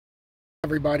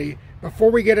Everybody,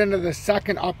 before we get into the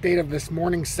second update of this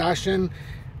morning's session,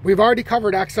 we've already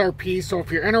covered XRP, so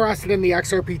if you're interested in the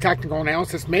XRP technical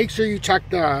analysis, make sure you check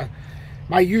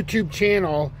my YouTube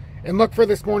channel and look for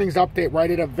this morning's update where I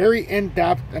did a very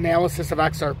in-depth analysis of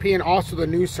XRP and also the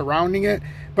news surrounding it.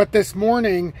 But this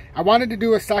morning I wanted to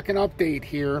do a second update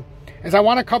here, as I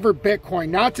want to cover Bitcoin,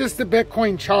 not just the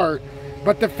Bitcoin chart,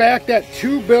 but the fact that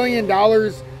 $2 billion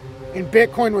in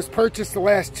Bitcoin was purchased the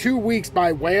last 2 weeks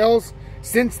by whales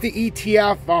since the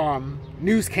ETF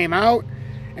news came out.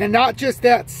 And not just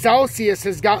that, Celsius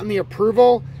has gotten the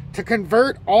approval to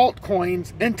convert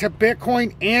altcoins into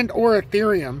Bitcoin and or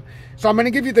Ethereum. So I'm going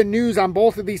to give you the news on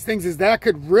both of these things, as that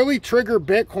could really trigger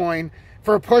Bitcoin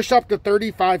for a push up to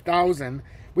 35,000.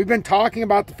 We've been talking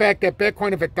about the fact that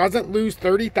Bitcoin, if it doesn't lose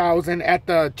 30,000 at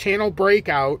the channel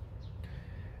breakout,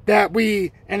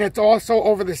 and it's also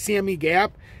over the CME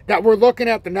gap, that we're looking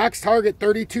at the next target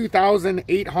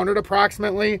 32,800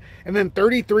 approximately, and then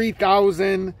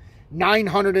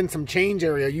 33,900 and some change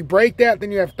area. You break that,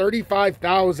 then you have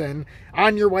 35,000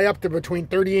 on your way up to between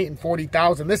 38 and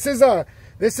 40,000. This is an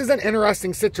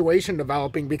interesting situation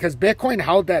developing, because Bitcoin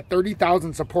held that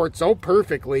 30,000 support so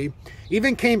perfectly,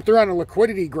 even came through on a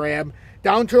liquidity grab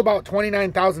down to about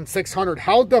 29,600,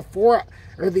 held the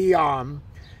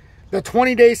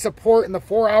 20-day support and the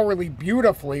 4-hourly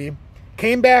beautifully,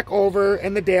 came back over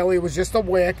in the daily, it was just a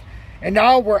wick, and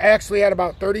now we're actually at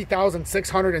about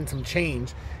 30,600 and some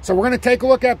change. So we're going to take a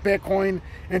look at Bitcoin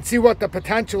and see what the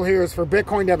potential here is for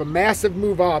Bitcoin to have a massive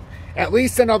move up, at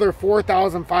least another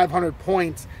 4,500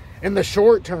 points in the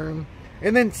short term,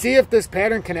 and then see if this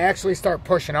pattern can actually start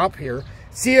pushing up here.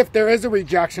 See if there is a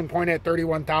rejection point at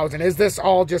 31,000. Is this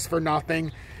all just for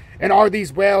nothing? And are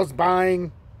these whales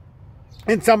buying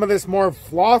in some of this more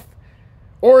fluff?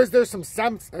 Or is there some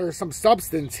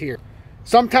substance here?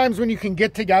 Sometimes when you can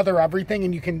get together everything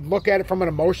and you can look at it from an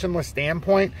emotionless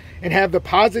standpoint and have the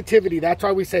positivity, that's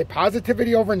why we say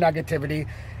positivity over negativity,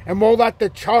 and we'll let the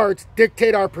charts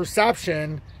dictate our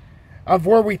perception of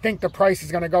where we think the price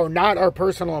is going to go, not our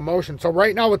personal emotion. So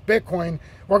right now with Bitcoin,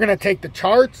 we're going to take the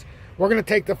charts, we're going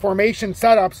to take the formation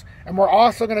setups, and we're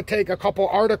also going to take a couple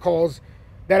articles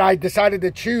that I decided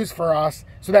to choose for us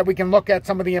so that we can look at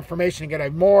some of the information and get a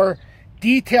more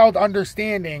detailed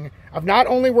understanding of not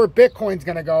only where Bitcoin's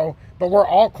going to go, but where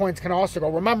altcoins can also go.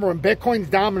 Remember, when Bitcoin's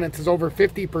dominance is over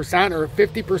 50%, or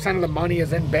 50% of the money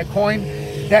is in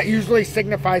Bitcoin, that usually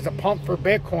signifies a pump for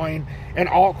Bitcoin, and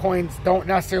altcoins don't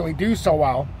necessarily do so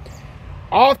well.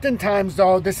 Oftentimes,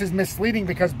 though, this is misleading,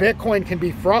 because Bitcoin can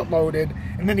be front-loaded,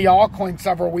 and then the altcoins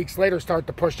several weeks later start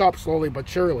to push up slowly but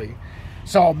surely.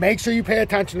 So make sure you pay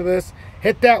attention to this.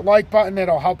 Hit that like button.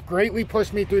 It'll help greatly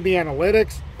push me through the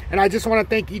analytics. And I just want to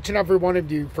thank each and every one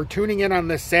of you for tuning in on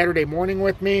this Saturday morning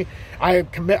with me. I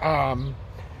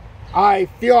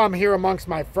feel I'm here amongst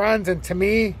my friends, and to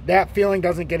me, that feeling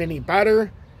doesn't get any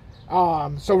better.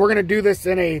 So we're going to do this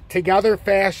in a together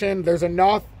fashion. There's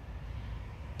enough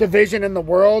division in the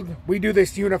world. We do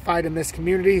this unified in this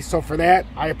community. So for that,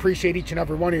 I appreciate each and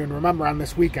every one of you. And remember, on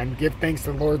this weekend, give thanks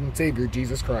to the Lord and Savior,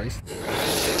 Jesus Christ.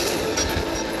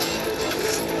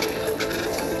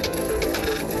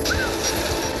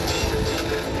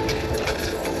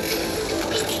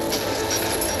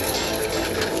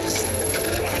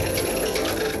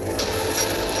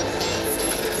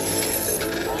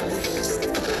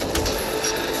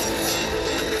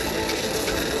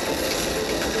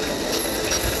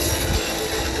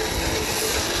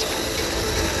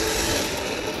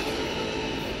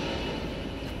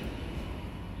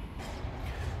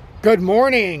 Good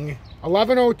morning,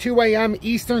 11:02 a.m.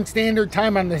 Eastern Standard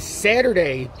Time on this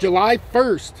Saturday, July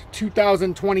 1st,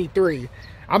 2023.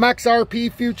 I'm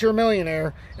XRP Future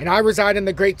Millionaire, and I reside in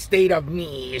the great state of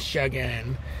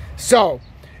Michigan. So,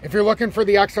 if you're looking for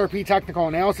the XRP technical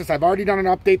analysis, I've already done an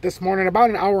update this morning,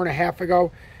 about an hour and a half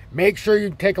ago. Make sure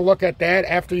you take a look at that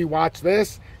after you watch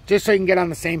this, just so you can get on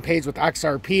the same page with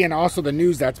XRP and also the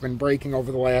news that's been breaking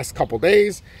over the last couple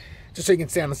days, just so you can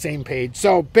stay on the same page.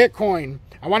 So, Bitcoin.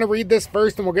 I want to read this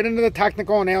first, and we'll get into the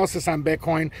technical analysis on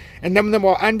Bitcoin, and then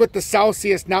we'll end with the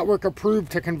Celsius network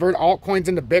approved to convert altcoins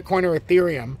into Bitcoin or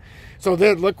Ethereum. So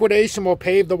the liquidation will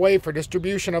pave the way for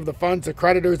distribution of the funds to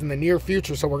creditors in the near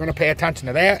future, so we're going to pay attention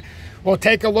to that. We'll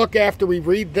take a look after we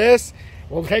read this.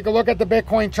 We'll take a look at the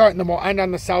Bitcoin chart, and then we'll end on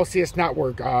the Celsius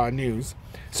network news.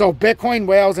 So Bitcoin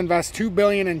whales invest $2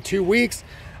 billion in 2 weeks.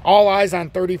 All eyes on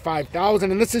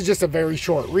 35,000, and this is just a very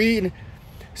short read.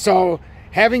 So,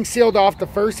 having sealed off the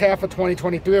first half of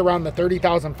 2023 around the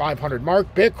 30,500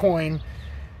 mark, Bitcoin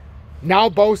now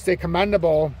boasts a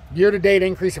commendable year-to-date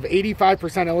increase of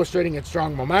 85%, illustrating its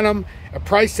strong momentum. A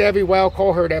price-savvy whale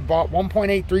cohort had bought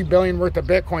 $1.83 billion worth of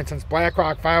Bitcoin since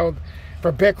BlackRock filed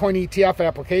for Bitcoin ETF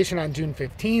application on June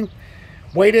 15th.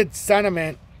 Weighted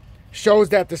sentiment shows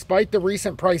that despite the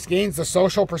recent price gains, the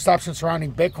social perception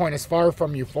surrounding Bitcoin is far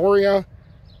from euphoria.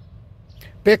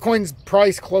 Bitcoin's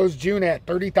price closed June at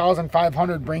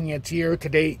 $30,500, bringing its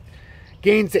year-to-date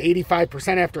gains to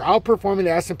 85% after outperforming the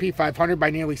S&P 500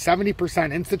 by nearly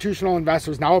 70%. Institutional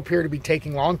investors now appear to be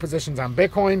taking long positions on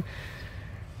Bitcoin.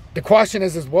 The question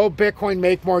is will Bitcoin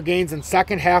make more gains in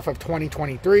second half of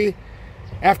 2023?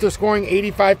 After scoring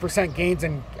 85% gains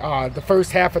in the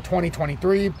first half of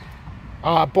 2023,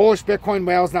 bullish Bitcoin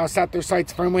whales now set their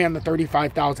sights firmly on the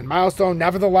 35,000 milestone.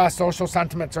 Nevertheless, social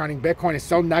sentiment surrounding Bitcoin is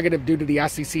so negative due to the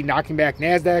SEC knocking back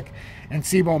NASDAQ and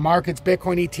CBOE markets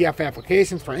Bitcoin ETF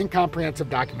applications for incomprehensive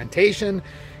documentation.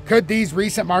 Could these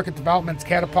recent market developments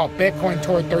catapult Bitcoin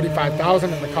toward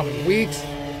 35,000 in the coming weeks?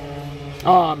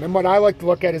 And what I like to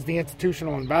look at is the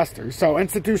institutional investors. So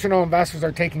institutional investors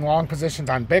are taking long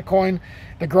positions on Bitcoin.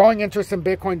 The growing interest in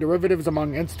Bitcoin derivatives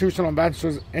among institutional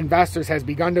investors has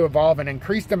begun to evolve and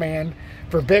increase demand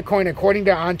for Bitcoin. According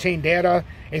to on-chain data,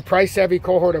 a price-savvy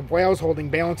cohort of whales holding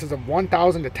balances of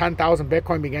 1,000 to 10,000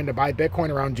 Bitcoin began to buy Bitcoin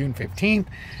around June 15th.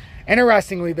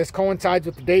 Interestingly, this coincides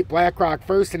with the date BlackRock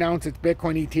first announced its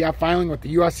Bitcoin ETF filing with the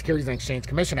U.S. Securities and Exchange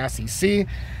Commission, SEC.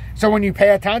 So when you pay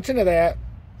attention to that,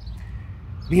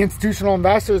 the institutional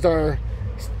investors are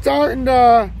starting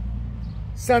to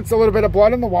sense a little bit of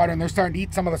blood in the water, and they're starting to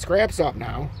eat some of the scraps up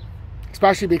now,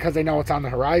 especially because they know it's on the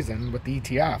horizon with the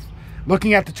ETF.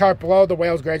 Looking at the chart below, the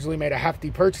whales gradually made a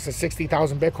hefty purchase of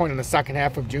 60,000 Bitcoin in the second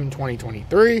half of June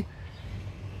 2023.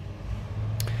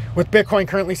 With Bitcoin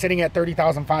currently sitting at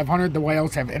 30,500, the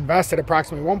whales have invested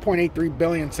approximately $1.83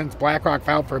 billion since BlackRock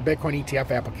filed for a Bitcoin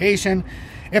ETF application.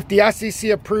 If the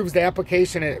SEC approves the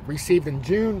application it received in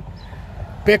June,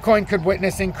 Bitcoin could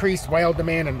witness increased whale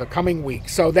demand in the coming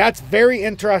weeks. So that's very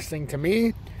interesting to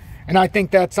me, and I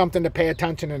think that's something to pay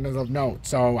attention and of note.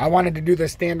 So I wanted to do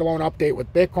this standalone update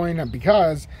with Bitcoin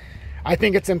because I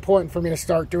think it's important for me to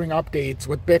start doing updates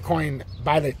with Bitcoin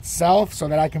by itself so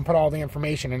that I can put all the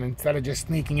information in instead of just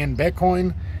sneaking in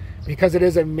Bitcoin, because it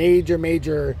is a major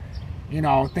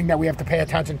thing that we have to pay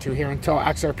attention to here until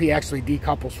XRP actually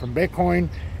decouples from Bitcoin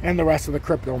and the rest of the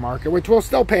crypto market, which will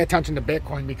still pay attention to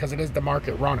Bitcoin because it is the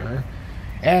market runner,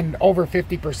 and over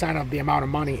 50% of the amount of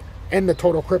money in the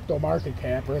total crypto market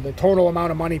cap, or the total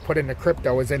amount of money put into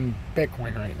crypto, is in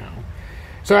Bitcoin right now.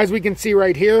 So as we can see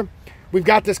right here, we've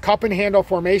got this cup and handle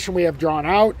formation we have drawn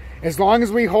out. As long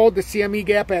as we hold the CME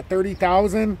gap at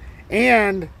 30,000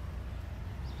 and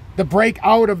the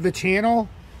breakout of the channel,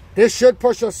 this should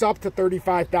push us up to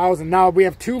 35,000. Now, we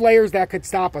have two layers that could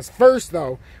stop us. First,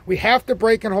 though, we have to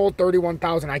break and hold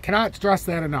 31,000. I cannot stress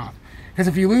that enough. Because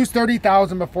if you lose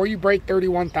 30,000 before you break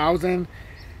 31,000,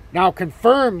 now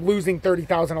confirm losing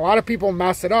 30,000. A lot of people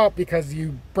mess it up because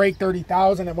you break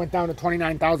 30,000 and went down to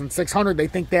 29,600. They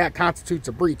think that constitutes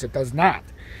a breach. It does not.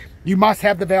 You must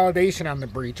have the validation on the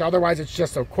breach. Otherwise, it's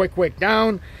just a quick wick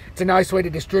down. It's a nice way to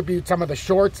distribute some of the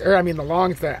shorts, the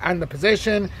longs that on the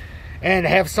position, and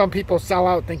have some people sell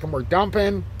out thinking we're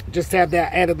dumping, just to have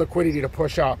that added liquidity to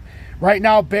push up. Right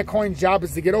now, Bitcoin's job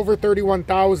is to get over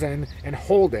 31,000 and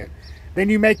hold it. Then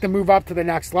you make the move up to the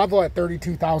next level at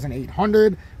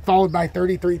 32,800, followed by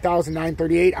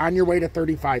 33,938 on your way to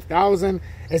 35,000,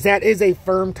 as that is a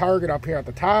firm target up here at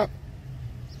the top.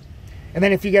 And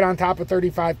then if you get on top of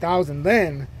 35,000,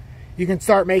 then you can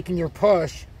start making your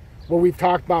push, what we've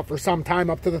talked about for some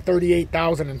time, up to the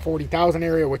 38,000 and 40,000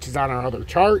 area, which is on our other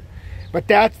chart. But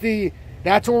that's where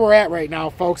we're at right now,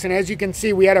 folks. And as you can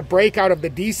see, we had a breakout of the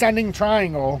descending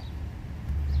triangle.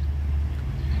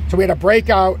 So we had a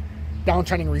breakout,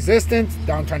 downtrending resistance,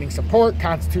 downtrending support,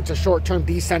 constitutes a short-term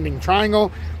descending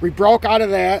triangle. We broke out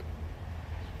of that,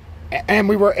 and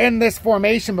we were in this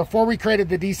formation before we created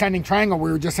the descending triangle.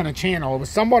 We were just in a channel. It was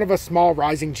somewhat of a small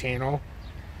rising channel.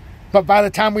 But by the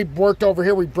time we worked over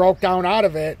here, we broke down out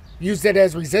of it, used it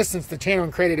as resistance to channel,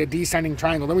 and created a descending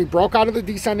triangle. Then we broke out of the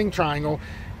descending triangle,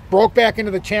 broke back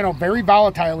into the channel very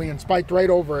volatilely, and spiked right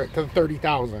over it to the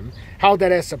 30,000. Held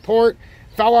that as support,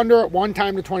 fell under it one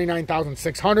time to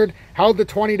 29,600, held the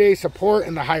 20-day support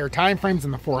in the higher time frames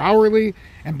in the 4-hourly,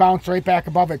 and bounced right back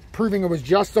above it, proving it was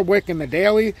just a wick in the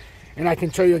daily. And I can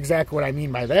show you exactly what I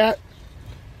mean by that.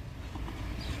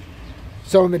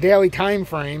 So in the daily time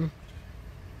frame,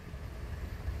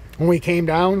 when we came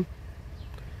down,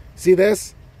 see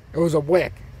this? It was a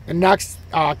wick. The next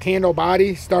candle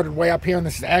body started way up here, and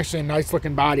this is actually a nice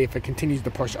looking body if it continues to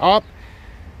push up.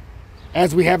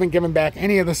 as we haven't given back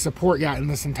any of the support yet in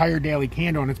this entire daily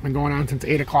candle, and it's been going on since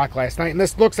 8 o'clock last night. And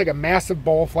this looks like a massive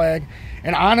bull flag.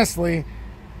 And honestly,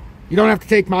 you don't have to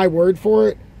take my word for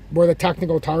it where the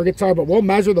technical targets are, but we'll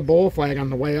measure the bull flag on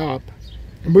the way up.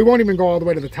 And we won't even go all the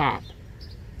way to the top.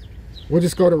 We'll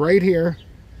just go to right here.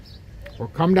 We'll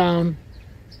come down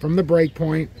from the break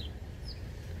point,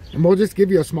 and we'll just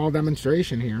give you a small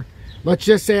demonstration here. Let's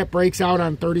just say it breaks out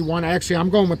on 31. Actually, I'm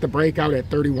going with the breakout at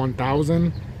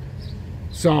 31,000.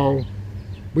 So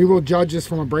we will judge this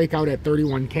from a breakout at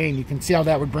 31K, and you can see how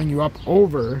that would bring you up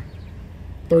over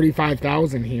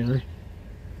 35,000 here.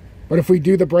 But if we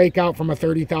do the breakout from a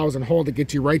 30,000 hold, it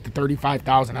gets you right to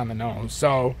 35,000 on the nose.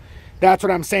 So that's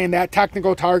what I'm saying. That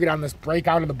technical target on this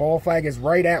breakout of the bull flag is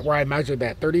right at where I measured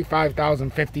that,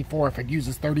 35,054. If it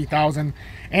uses 30,000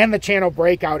 and the channel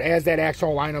breakout as that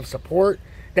actual line of support,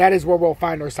 that is where we'll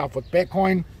find ourselves with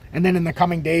Bitcoin. And then in the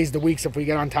coming days, the weeks, if we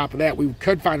get on top of that, we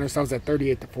could find ourselves at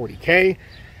 38 to 40K.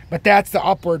 But that's the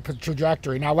upward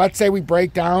trajectory. Now, let's say we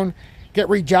break down, get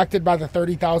rejected by the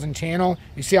 30,000 channel.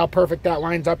 You see how perfect that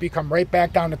lines up? You come right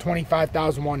back down to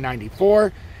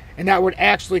 25,194. And that would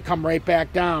actually come right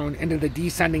back down into the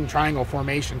descending triangle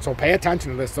formation. So pay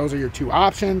attention to this. Those are your two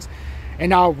options. And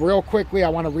now, real quickly, I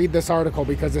want to read this article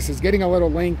because this is getting a little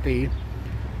lengthy.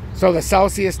 So the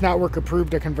Celsius network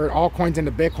approved to convert altcoins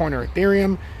into Bitcoin or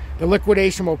Ethereum. The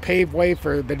liquidation will pave way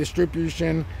for the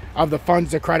distribution of the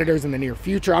funds to creditors in the near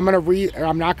future. I'm not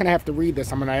going to have to read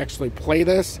this. I'm going to actually play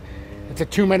this. It's a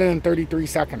 2-minute and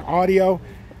 33-second audio.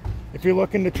 If you're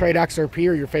looking to trade XRP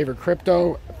or your favorite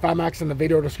crypto, FMX in the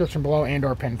video description below and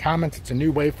or pinned comments. It's a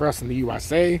new way for us in the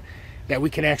USA that we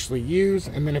can actually use.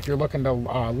 And then if you're looking to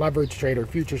leverage trade or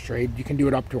futures trade, you can do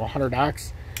it up to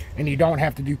 100x. And you don't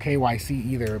have to do KYC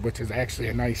either, which is actually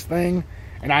a nice thing.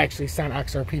 And I actually sent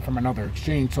XRP from another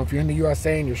exchange. So if you're in the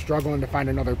USA and you're struggling to find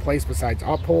another place besides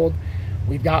Uphold,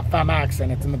 we've got FMX,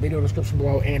 and it's in the video description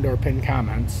below and or pinned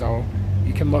comments. So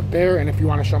you can look there. And if you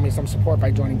want to show me some support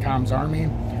by joining Tom's Army,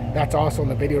 that's also in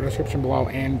the video description below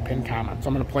and pinned comments. So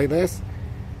I'm going to play this,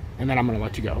 and then I'm going to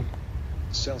let you go.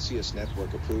 Celsius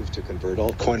Network approved to convert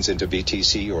altcoins into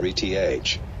BTC or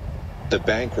ETH. The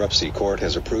bankruptcy court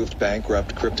has approved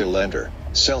bankrupt crypto lender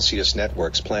Celsius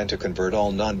Network's plan to convert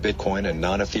all non-Bitcoin and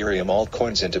non-Ethereum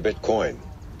altcoins into Bitcoin,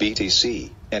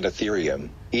 BTC, and Ethereum,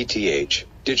 ETH,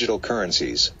 digital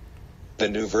currencies. The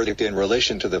new verdict in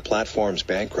relation to the platform's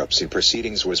bankruptcy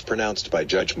proceedings was pronounced by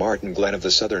Judge Martin Glenn of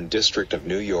the Southern District of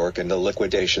New York, and the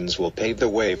liquidations will pave the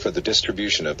way for the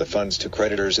distribution of the funds to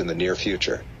creditors in the near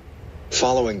future.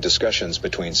 Following discussions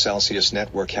between Celsius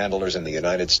Network handlers and the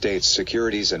United States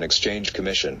Securities and Exchange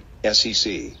Commission,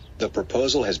 SEC, the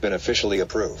proposal has been officially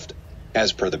approved.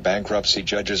 As per the bankruptcy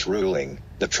judge's ruling,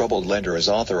 the troubled lender is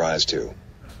authorized to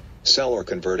sell or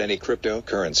convert any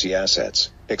cryptocurrency assets,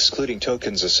 excluding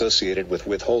tokens associated with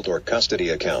withhold or custody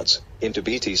accounts, into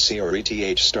BTC or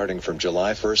ETH starting from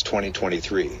July 1,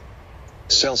 2023.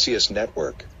 Celsius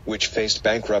Network, which faced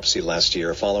bankruptcy last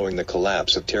year following the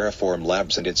collapse of Terraform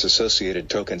Labs and its associated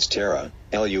tokens Terra,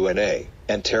 LUNA,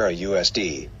 and Terra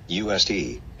USD,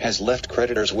 UST, has left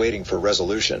creditors waiting for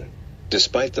resolution.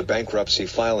 Despite the bankruptcy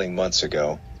filing months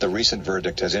ago, the recent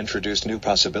verdict has introduced new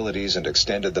possibilities and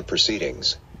extended the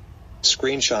proceedings.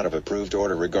 Screenshot of approved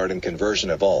order regarding conversion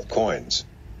of altcoins.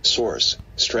 Source,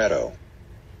 Strato.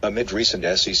 Amid recent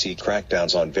SEC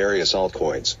crackdowns on various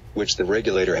altcoins, which the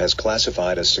regulator has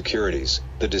classified as securities,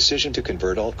 the decision to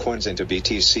convert altcoins into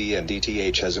BTC and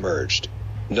ETH has emerged.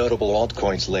 Notable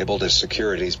altcoins labeled as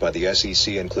securities by the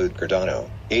SEC include Cardano,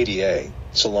 ADA,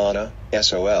 Solana,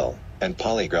 SOL, and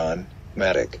Polygon,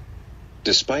 Matic.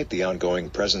 Despite the ongoing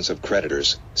presence of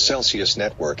creditors, Celsius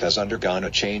Network has undergone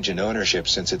a change in ownership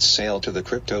since its sale to the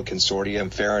crypto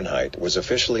consortium Fahrenheit was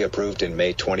officially approved in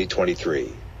May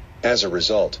 2023. As a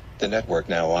result, the network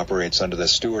now operates under the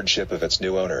stewardship of its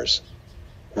new owners.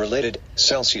 Related,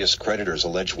 Celsius creditors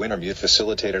allege Wintermute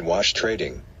facilitated wash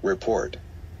trading, report.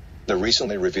 The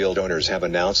recently revealed owners have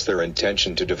announced their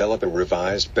intention to develop a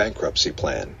revised bankruptcy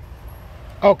plan.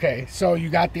 Okay, so you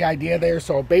got the idea there.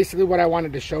 So basically what I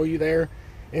wanted to show you there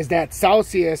is that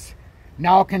Celsius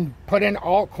now can put in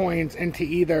altcoins into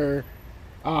either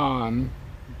Bitcoin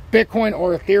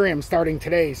or Ethereum starting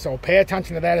today. So pay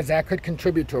attention to that, as that could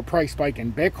contribute to a price spike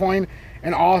in Bitcoin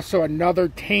and also another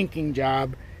tanking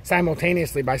job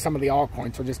simultaneously by some of the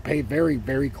altcoins. So just pay very,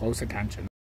 very close attention.